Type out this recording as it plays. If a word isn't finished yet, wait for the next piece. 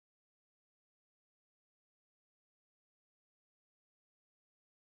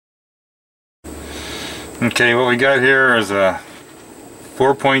Okay, what we got here is a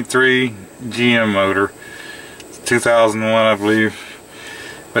 4.3 GM motor. It's 2001, I believe.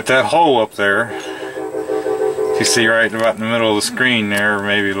 But that hole up there, you see right about in the middle of the screen there, or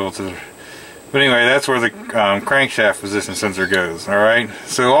maybe a little to the... But anyway, that's where the crankshaft position sensor goes, alright?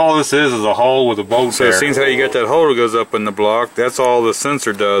 So all this is a hole with a bolt there. So it seems how you got that hole that goes up in the block, that's all the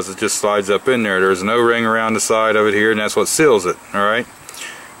sensor does, it just slides up in there. There's an O-ring around the side of it here, and that's what seals it, alright?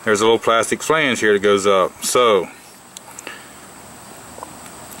 There's a little plastic flange here that goes up. So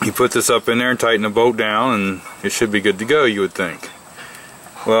you put this up in there and tighten the bolt down and it should be good to go, you would think.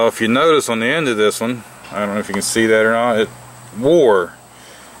 Well, if you notice on the end of this one, I don't know if you can see that or not, it wore.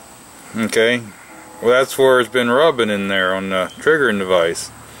 Okay, well that's where it's been rubbing in there on the triggering device.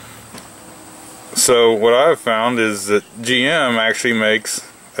 So what I've found is that GM actually makes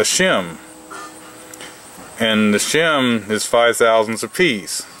a Shim, and the Shim is 5/1000ths a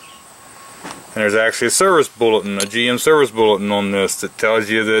piece. And there's actually a service bulletin, a GM service bulletin on this that tells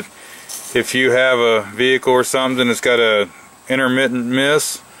you that if you have a vehicle or something that's got a intermittent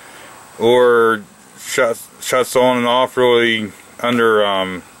miss or shuts on and off really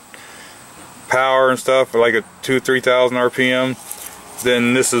under power and stuff, like a 2,000–3,000 RPM,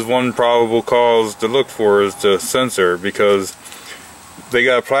 then this is one probable cause to look for, is the sensor, because they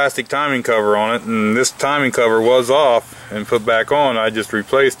got a plastic timing cover on it, and this timing cover was off and put back on. I just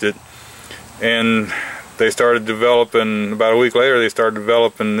replaced it, and they started developing, about a week later they started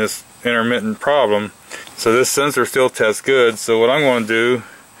developing this intermittent problem. So this sensor still tests good. So what I'm going to do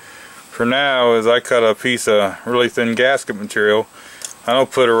for now is I cut a piece of really thin gasket material. I'll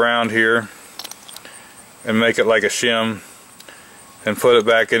put it around here and make it like a shim and put it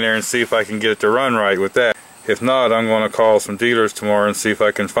back in there and see if I can get it to run right with that. If not, I'm going to call some dealers tomorrow and see if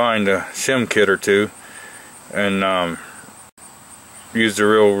I can find a shim kit or two and use the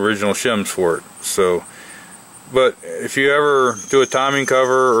real original shims for it. So, but if you ever do a timing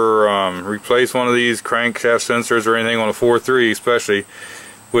cover or replace one of these crankshaft sensors or anything on a 4.3, especially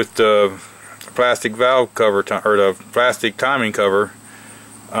with the plastic valve cover or the plastic timing cover,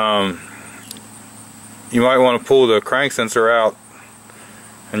 you might want to pull the crank sensor out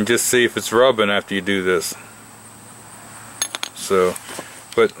and just see if it's rubbing after you do this. So,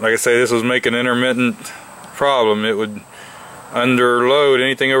 but like I say, this was making an intermittent problem. It would underload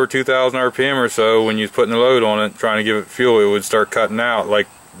anything over 2,000 RPM or so. When you're putting the load on it, trying to give it fuel, it would start cutting out, like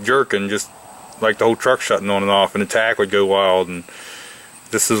jerking, just like the whole truck shutting on and off, and the tach would go wild. And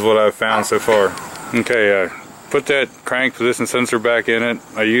this is what I've found so far. Okay, put that crank position sensor back in it.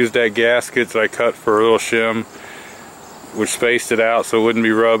 I used that gasket that I cut for a little shim, which spaced it out so it wouldn't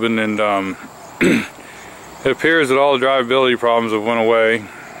be rubbing, and it appears that all the drivability problems have went away.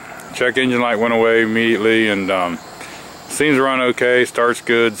 Check engine light went away immediately, and seems to run okay, starts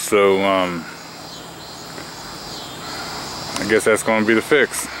good, so I guess that's going to be the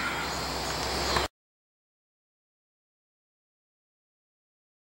fix.